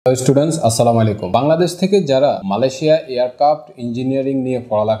Hello students, আসসালামু আলাইকুম। বাংলাদেশ থেকে যারা মালয়েশিয়া এয়ারক্রাফট ইঞ্জিনিয়ারিং নিয়ে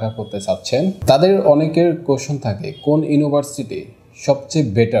পড়ালেখা করতে চাচ্ছেন, তাদের অনেকের কোশ্চেন থাকে কোন ইউনিভার্সিটি সবচেয়ে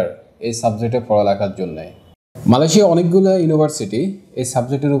বেটার এই সাবজেক্টে পড়ালেখার জন্য। মালয়েশিয়া অনেকগুলো ইউনিভার্সিটি এই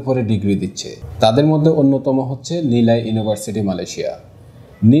সাবজেক্টের উপরে ডিগ্রি দিচ্ছে। তাদের মধ্যে অন্যতম হচ্ছে নিলাই ইউনিভার্সিটি মালয়েশিয়া।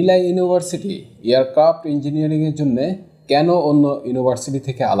 নিলাই ইউনিভার্সিটি এয়ারক্রাফট ইঞ্জিনিয়ারিংয়ের জন্য কেন অন্য ইউনিভার্সিটি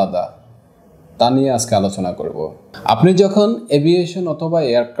থেকে আলাদা তা নিয়ে আজকে আলোচনা করব। আপনি যখন এভিয়েশন অথবা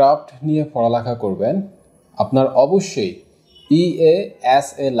এয়ারক্রাফট নিয়ে পড়ালেখা করবেন, আপনার অবশ্যই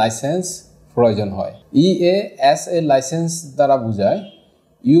EASA লাইসেন্স প্রয়োজন হয়। EASA লাইসেন্স দ্বারা বোঝায়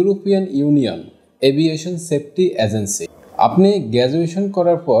European union aviation safety agency. আপনি গ্র্যাজুয়েশন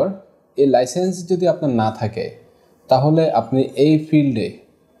করার পর এই লাইসেন্স যদি আপনার না থাকে, তাহলে আপনি এই ফিল্ডে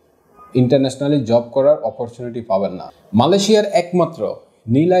ইন্টারন্যাশনালি জব করার অপরচুনিটি পাবেন না। মালয়েশিয়ার একমাত্র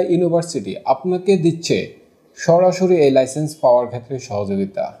নিলাই ইউনিভার্সিটি আপনাকে দিচ্ছে সরাসরি এই লাইসেন্স পাওয়ার ক্ষেত্রে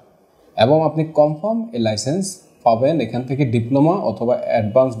সহযোগিতা, এবং আপনি কনফার্ম এই লাইসেন্স পাবেন এখান থেকে ডিপ্লোমা অথবা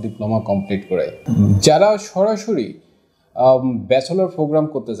অ্যাডভান্স ডিপ্লোমা কমপ্লিট করে। যারা সরাসরি ব্যাচেলর প্রোগ্রাম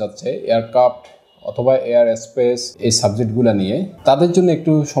করতে যাচ্ছে এয়ারক্রাফট অথবা এয়ার স্পেস এই সাবজেক্টগুলো নিয়ে, তাদের জন্য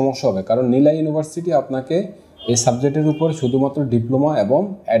একটু সমস্যা হবে, কারণ নিলাই ইউনিভার্সিটি আপনাকে এই সাবজেক্টের উপর শুধুমাত্র ডিপ্লোমা এবং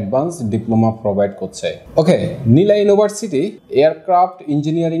অ্যাডভান্স ডিপ্লোমা প্রোভাইড করছে। ওকে, নিলাই ইউনিভার্সিটি এয়ারক্রাফট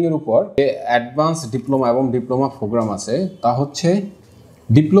ইঞ্জিনিয়ারিংয়ের উপর যে অ্যাডভান্স ডিপ্লোমা এবং ডিপ্লোমা প্রোগ্রাম আছে তা হচ্ছে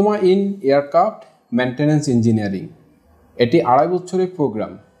diploma in aircraft maintenance engineering. এটি 2.5 বছরের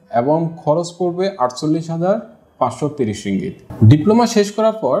প্রোগ্রাম এবং খরচ পড়বে 48,530 রিঙ্গিত। ডিপ্লোমা শেষ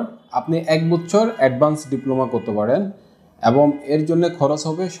করার পর আপনি 1 বছর অ্যাডভান্স ডিপ্লোমা করতে পারেন এবং এর জন্য খরচ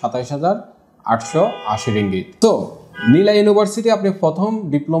হবে 27,880 রিঙ্গিত। তো নিলাই ইউনিভার্সিটি আপনি প্রথম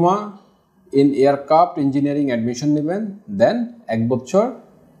diploma in aircraft engineering admission নেবেন, দেন 1 বছর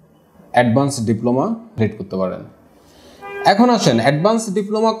অ্যাডভান্স ডিপ্লোমা কমপ্লিট করতে পারেন। এখন আসেন, অ্যাডভান্স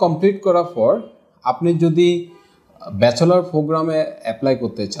ডিপ্লোমা কমপ্লিট করার পর আপনি যদি ব্যাচেলর প্রোগ্রামে অ্যাপ্লাই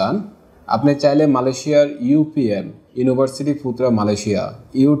করতে চান, আপনি চাইলে মালয়েশিয়ার UPM university ফুত্রা Malaysia,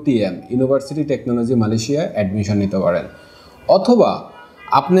 UTM university technology Malaysia admission নিতে পারেন, অথবা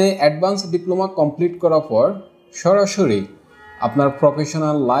আপনি অ্যাডভান্স ডিপ্লোমা কমপ্লিট করার পর সরাসরি আপনার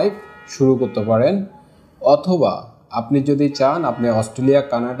প্রফেশনাল লাইফ শুরু করতে পারেন, অথবা আপনি যদি চান আপনি অস্ট্রেলিয়া,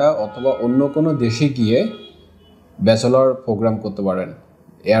 কানাডা অথবা অন্য কোনো দেশে গিয়ে ব্যাচেলর প্রোগ্রাম করতে পারেন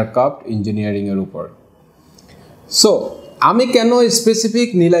এয়ারক্রাফট ইঞ্জিনিয়ারিংয়ের উপর। সো আমি কেন স্পেসিফিক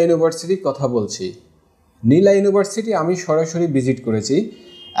নিলাই ইউনিভার্সিটির কথা বলছি? নিলাই ইউনিভার্সিটি আমি সরাসরি ভিজিট করেছি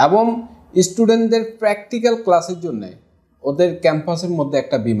এবং স্টুডেন্টদের প্র্যাকটিক্যাল ক্লাসের জন্য ওদের ক্যাম্পাসের মধ্যে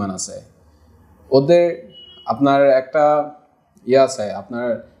একটা বিমান আছে, ওদের আপনার একটা আছে আপনার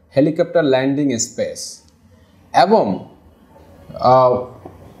হেলিকপ্টার ল্যান্ডিং স্পেস, এবং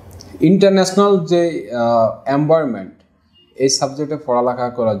ইন্টারন্যাশনাল যে এনভায়রনমেন্ট এই সাবজেক্টে পড়ালেখা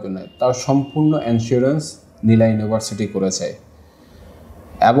করার জন্য তার সম্পূর্ণ ইন্স্যুরেন্স নিলাই ইউনিভার্সিটি করেছে,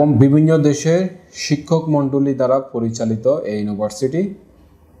 এবং বিভিন্ন দেশের শিক্ষক মণ্ডলী দ্বারা পরিচালিত এই ইউনিভার্সিটি,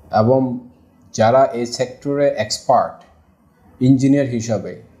 এবং যারা এই সেক্টরে এক্সপার্ট ইঞ্জিনিয়ার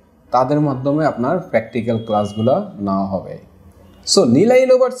হিসাবে তাদের মাধ্যমে আপনার প্র্যাকটিক্যাল ক্লাসগুলো নেওয়া হবে। সো নিলাই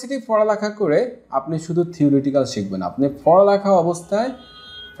ইউনিভার্সিটি পড়ালেখা করে আপনি শুধু থিওরিটিক্যাল শিখবেন, আপনি পড়ালেখা অবস্থায়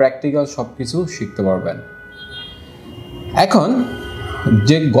প্র্যাকটিক্যাল সব কিছু শিখতে পারবেন। এখন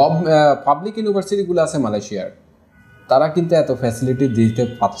যে পাবলিক ইউনিভার্সিটিগুলো আছে মালয়েশিয়ার, তারা কিন্তু এত ফ্যাসিলিটি দিতে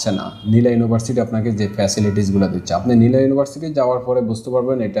পারছে না। নিলাই ইউনিভার্সিটি আপনাকে যে ফ্যাসিলিটিসগুলো দিচ্ছে, আপনি নিলাই ইউনিভার্সিটি যাওয়ার পরে বুঝতে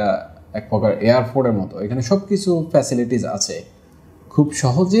পারবেন এটা এক প্রকার এয়ারপোর্টের মতো। এখানে সব কিছু ফ্যাসিলিটিস আছে, খুব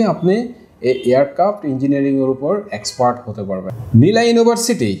সহজে আপনি এই এয়ারক্রাফট ইঞ্জিনিয়ারিংয়ের উপর এক্সপার্ট হতে পারবেন। নিলাই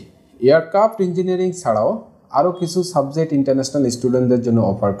ইউনিভার্সিটি এয়ারক্রাফট ইঞ্জিনিয়ারিং ছাড়াও আরও কিছু সাবজেক্ট ইন্টারন্যাশনাল স্টুডেন্টদের জন্য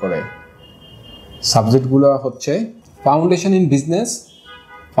অফার করে। সাবজেক্টগুলো হচ্ছে foundation in business,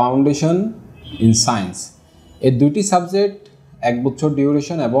 foundation in science. এই দুইটি সাবজেক্ট 1 বছর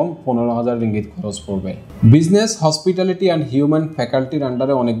ডিউরেশন এবং 15,000 রিঙ্গিত খরচ পড়বে। বিজনেস, হসপিটালিটি অ্যান্ড হিউম্যান ফ্যাকাল্টির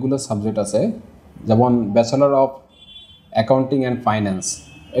আন্ডারে অনেকগুলো সাবজেক্ট আছে, যেমন bachelor of accounting and finance.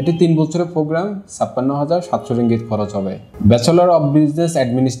 এটি 3 বছরের প্রোগ্রাম, 56,700 রিঙ্গিত খরচ হবে। Bachelor of business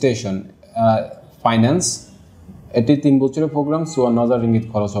administration finance, এটি 3 বছরের প্রোগ্রাম, 54,000 রিঙ্গিত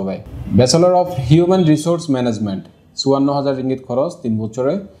খরচ হবে। Bachelor of human resource management, 54,000 ringgit খরচ 3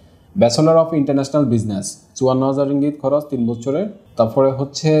 বছরে। Bachelor of international business, 54,000 ringgit খরচ 3 বছরে। তারপরে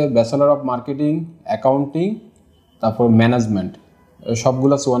হচ্ছে ব্যাচেলর অফ মার্কেটিং, অ্যাকাউন্টিং, তারপর ম্যানেজমেন্ট,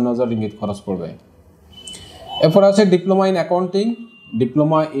 সবগুলো 54,000 রিঙ্গিত খরচ পড়বে। এরপর আছে diploma in accounting,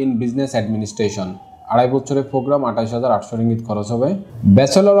 diploma in business administration, 2.5 বছরের প্রোগ্রাম, 28,800 রিঙ্গিত খরচ হবে।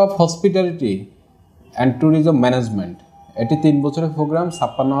 Bachelor of hospitality and tourism management, এটি 3 বছরের প্রোগ্রাম,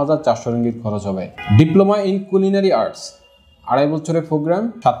 56,400 রিঙ্গিত খরচ হবে। ডিপ্লোমা ইন কুলিনারি আর্টস, 2.5 বছরের প্রোগ্রাম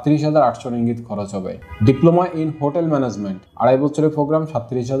 37,800 রিঙ্গিত খরচ হবে। ডিপ্লোমা ইন হোটেল ম্যানেজমেন্ট 2.5 বছরের প্রোগ্রাম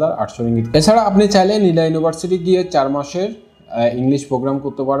 37,800 রিঙ্গিত। এছাড়া আপনি চাইলে নীলা ইউনিভার্সিটি গিয়ে 4 মাসের ইংলিশ প্রোগ্রাম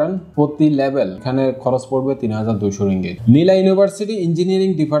করতে পারেন। প্রতি লেভেল এখানে খরচ পড়বে 3,200 রিঙ্গিত। নীলা ইউনিভার্সিটি ইঞ্জিনিয়ারিং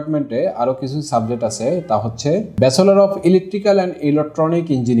ডিপার্টমেন্টে আরো কিছু সাবজেক্ট আছে, তা হচ্ছে bachelor of electrical and electronic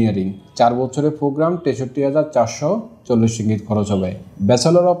engineering 4 বছরের প্রোগ্রাম 63,440 রিঙ্গিত খরচ হবে।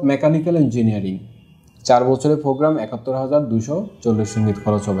 ব্যাচেলর অফ মেকানিক্যাল ইঞ্জিনিয়ারিং 4 বছরের প্রোগ্রাম 71,240 রিঙ্গিত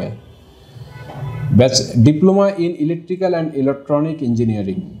খরচ হবে। Diploma in electrical and electronic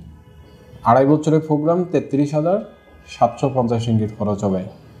engineering 2.5 বছরের প্রোগ্রাম 33,750 রিঙ্গিত খরচ হবে।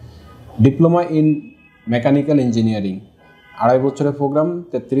 ডিপ্লোমা ইন মেকানিক্যাল ইঞ্জিনিয়ারিং 2.5 বছরের প্রোগ্রাম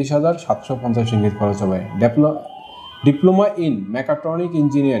 33,750 রিঙ্গিত খরচ হবে। ডিপ্লোমা ইন মেকাট্রনিক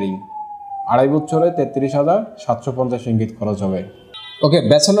ইঞ্জিনিয়ারিং 2.5 বছরে 33,750 রিঙ্গিত খরচ হবে। ওকে,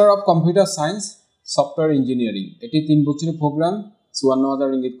 bachelor of computer science software engineering এটি 3 বছরের প্রোগ্রাম 54,000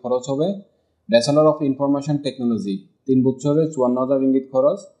 রিঙ্গিত খরচ হবে। ব্যাচেলর অফ ইনফরমেশন টেকনোলজি 3 বছরে 54,000 রিঙ্গিত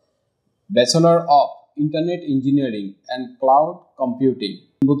খরচ। Bachelor of internet engineering and cloud computing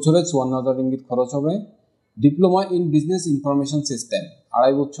 3 বছরে 54,000 রিঙ্গিত খরচ হবে। Diploma in business information system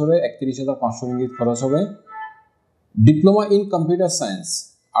 2.5 বছরে 31,500 রিঙ্গিত খরচ হবে। ডিপ্লোমা ইন কম্পিউটার সায়েন্স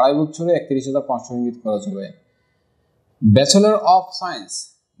 2.5 বছরে 31,500 রিঙ্গিত খরচ হবে। ব্যাচেলর অফ সায়েন্স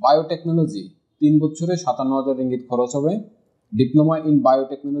বায়োটেকনোলজি 3 বছরে 57,000 রিঙ্গিত খরচ হবে। ডিপ্লোমা ইন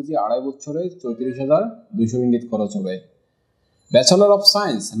বায়োটেকনোলজি 2.5 বছরে 34,200 রিঙ্গিত খরচ হবে। Bachelor of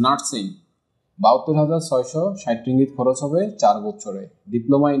science nursing 72,660 ringgit খরচ হবে 4 বছরে।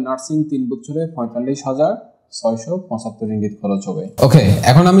 ডিপ্লোমা ইন নার্সিং 3 বছরে 45,675 রিঙ্গিত খরচ হবে। ওকে,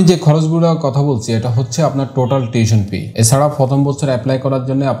 এখন আমি যে খরচগুলো কথা বলছি এটা হচ্ছে আপনার টোটাল টিউশন ফি। এছাড়া প্রথম বছর অ্যাপ্লাই করার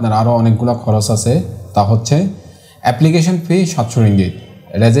জন্য আপনার আরো অনেকগুলো খরচ আছে, তা হচ্ছে application fee 700 ringgit,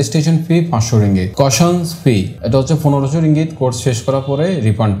 registration fee 500 ringgit, কশনস ফি এটা হচ্ছে 1500 রিঙ্গিত, কোর্স শেষ করার পরে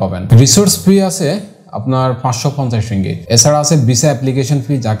রিফান্ড পাবেন। রিসোর্স ফি আছে আপনার 550 রিঙ্গিত। এছাড়া আছে ভিসা অ্যাপ্লিকেশন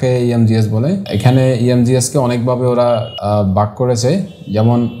ফি যাকে ইএমজিএস বলে। এখানে ইএমজিএস কে অনেকভাবে ওরা ভাগ করেছে,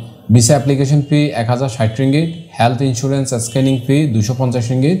 যেমন visa application fee 1060 ringgit, health insurance scanning ফি 250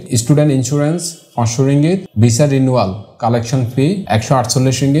 ringgit, student insurance 500 ringgit, visa renewal collection ফি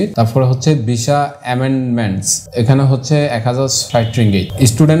 148 রিঙ্গিত, তারপরে হচ্ছে ভিসা অ্যামেন্ডমেন্টস এখানে হচ্ছে 1060 রিঙ্গিত,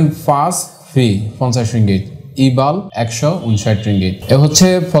 স্টুডেন্ট পাস ফি 50 রিঙ্গিত, ইবাল 159 রিঙ্গিত। এ হচ্ছে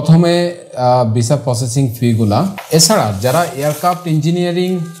প্রথমে ভিসা প্রসেসিং ফি গুলা। এছাড়া যারা এয়ারক্রাফট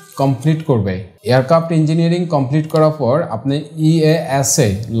ইঞ্জিনিয়ারিং কমপ্লিট করবে, এয়ারক্রাফট ইঞ্জিনিয়ারিং কমপ্লিট করার পর আপনি ইএএসএ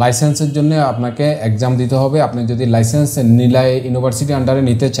লাইসেন্সের জন্য আপনাকে এক্সাম দিতে হবে। আপনি যদি লাইসেন্স নীলাই ইউনিভার্সিটি আন্ডারে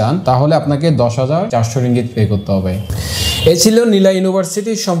নিতে চান তাহলে আপনাকে 10,400 রিঙ্গিত পে করতে হবে। এ ছিল নীলাই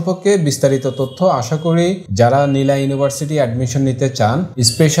ইউনিভার্সিটি সম্পর্কে বিস্তারিত তথ্য। আশা করি যারা নীলাই ইউনিভার্সিটি অ্যাডমিশন নিতে চান,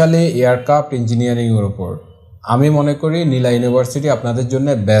 স্পেশালি এয়ারক্রাফট ইঞ্জিনিয়ারিং এর উপর, আমি মনে করি নীলাই ইউনিভার্সিটি আপনাদের জন্য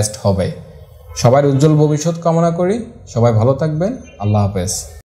বেস্ট হবে। সবার উজ্জ্বল ভবিষ্যৎ কামনা করি। সবাই ভালো থাকবেন। আল্লাহ হাফেজ।